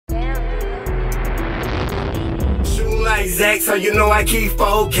like Zach, so you know I keep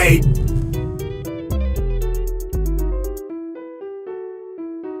 4K.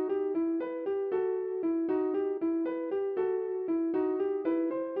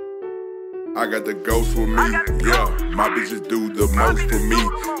 I got the ghost with me, yeah. My bitches do the most for me.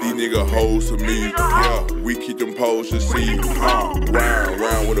 These niggas hoes for me, yeah. We keep them poles to see,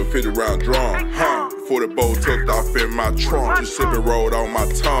 round with a 50-round drum, 40 bowl tucked off in my trunk. Just sippin' rolled on my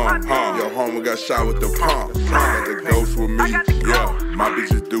tongue, Your homie got shot with the pump. I got the ghost with me, yeah. My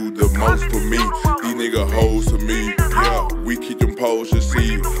bitches do the most for me. These niggas hoes for me, yeah. We keep them poles to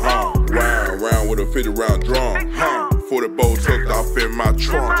see, round with a 50-round drum, 40 bowl tucked off in my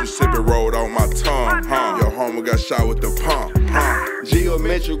trunk. Just sippin' rolled on my tongue, Your homie got shot with the pump,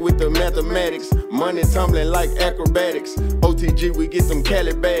 Geometric with the mathematics, money tumbling like acrobatics. OTG, we get them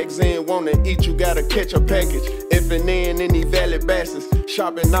Cali bags in. Wanna eat, you gotta catch a package. FNN in these valley bastards,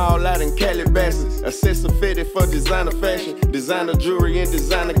 shopping all out in Calabasas. Accessor fitted for designer fashion, designer jewelry and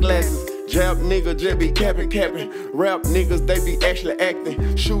designer glasses. Jab nigga just be capping. Rap niggas, they be actually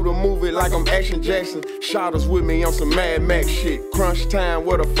acting. Shoot a movie like I'm Action Jackson. Shotters with me on some Mad Max shit. Crunch time,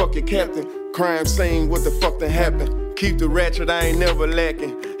 where the fuck your captain? Crime scene, what the fuck done happened? Keep the ratchet, I ain't never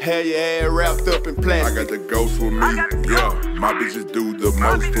lacking. Have your ass wrapped up in plastic. I got the ghost with me, yeah. My bitches do the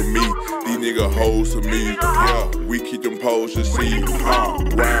most for me. These niggas hoes for me, yeah. We keep them poles to see,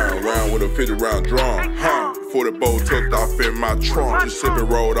 round with a 50-round drum, 40 bowl tucked off in my trunk. Just sippin'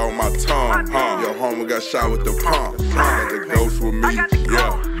 rolled on my tongue, Your homie got shot with the pump. I got the ghost with me,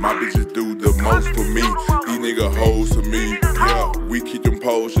 yeah. My bitches do the most for me. These niggas hoes for me, yeah. We keep them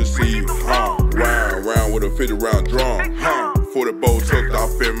poles to see, round with a 50-round drum, 40 bowl tucked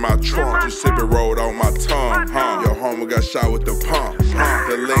off in my trunk. Just sippin' rolled on my tongue, Your homie got shot with the pump.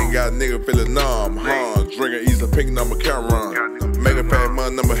 The lane got a nigga feelin' numb, Drinking East a pink number Cameron. Making fat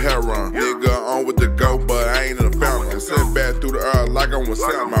money number heroin. Nigga on with the go, but I ain't in the fountain. I'm sitting back through the earth like I'm with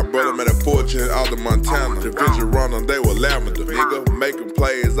Santa. My brother made a fortune out of Montana. The vision runner, they were lavender. Nigga making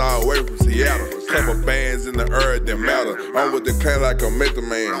plays all the way from Seattle. Couple bands in the earth that matter. I'm with the can like a Method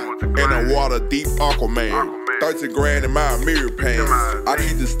Man. In the water, deep Aquaman. 30 grand in my mirror pants. I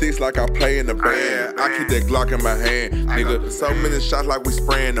keep the sticks like I play in the band. I keep that Glock in my hand, nigga. So many shots like we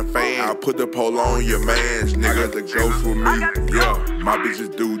spraying the fan. I put the pole on your mans, nigga. I got the ghost with me, yeah. My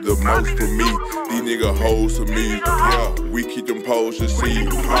bitches do the most for me. These niggas hoes for me, yeah. We keep them poles to see,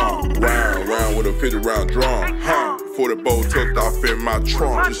 round with a 50-round drum, 40 bowl tucked off in my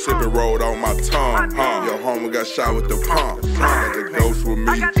trunk. Just sippin' rolled on my tongue, Your homie got shot with the pump. I got the ghost with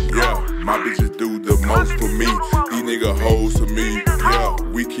me, yeah. My bitches do the most for me. These niggas hoes for me, yeah.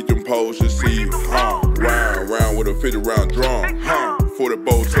 We keep them poles to see, round with a 50-round drum, 40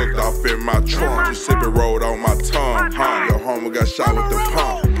 bowl tucked off in my trunk. Just sippin' rolled on my tongue, Your homie got shot with the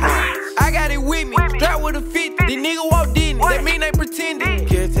pump. I got it with me, strapped with a 50. These niggas walk in, that mean they pretending.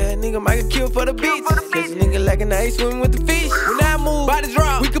 Guess that nigga might get killed for the bitch. Cause a nigga like an ice swimming with the fish. When I move, body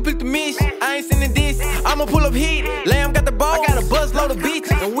drop, we complete the mission. I ain't sending this, I'ma pull up heat. Lamb got the ball, I got a buzz load of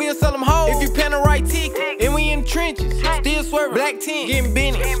bitches. And we'll sell them hoes if you pan the right ticket. And we in the trenches, still swerving, black tent, getting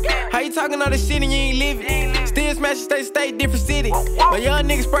business. How you talking all this shit and you ain't living? Still smashing state, different city. My young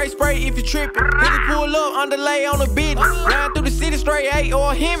niggas spray if you trippin'. Niggas pull up, underlay on the business. Ride through the city straight 8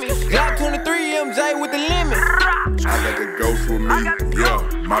 or a Hemi. Glock 23 MJ with the limit. I got the ghost with me, yeah.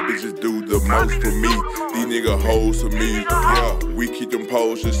 My bitches do the most for me. These niggas hoes for me, yeah. We keep them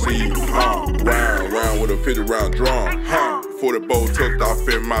poles to see, round with a 50-round drum, 40 bowl tucked off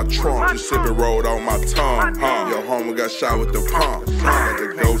in my trunk. Just sippin' rolled on my tongue, Your homie got shot with the pump. I got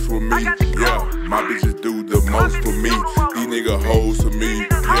the ghost with me, yeah. My bitches do the most for me. These niggas hoes for me,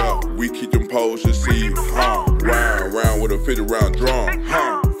 yeah. We keep them poles to see, round with a 50-round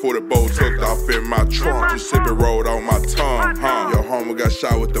drum, 40 bowl tucked off in my trunk. Just sippin' rolled on my tongue, Your homie got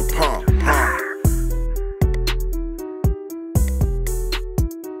shot with the pump.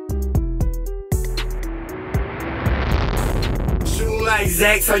 Shootin' like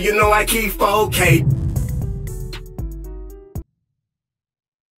Zach, so you know I keep 4K.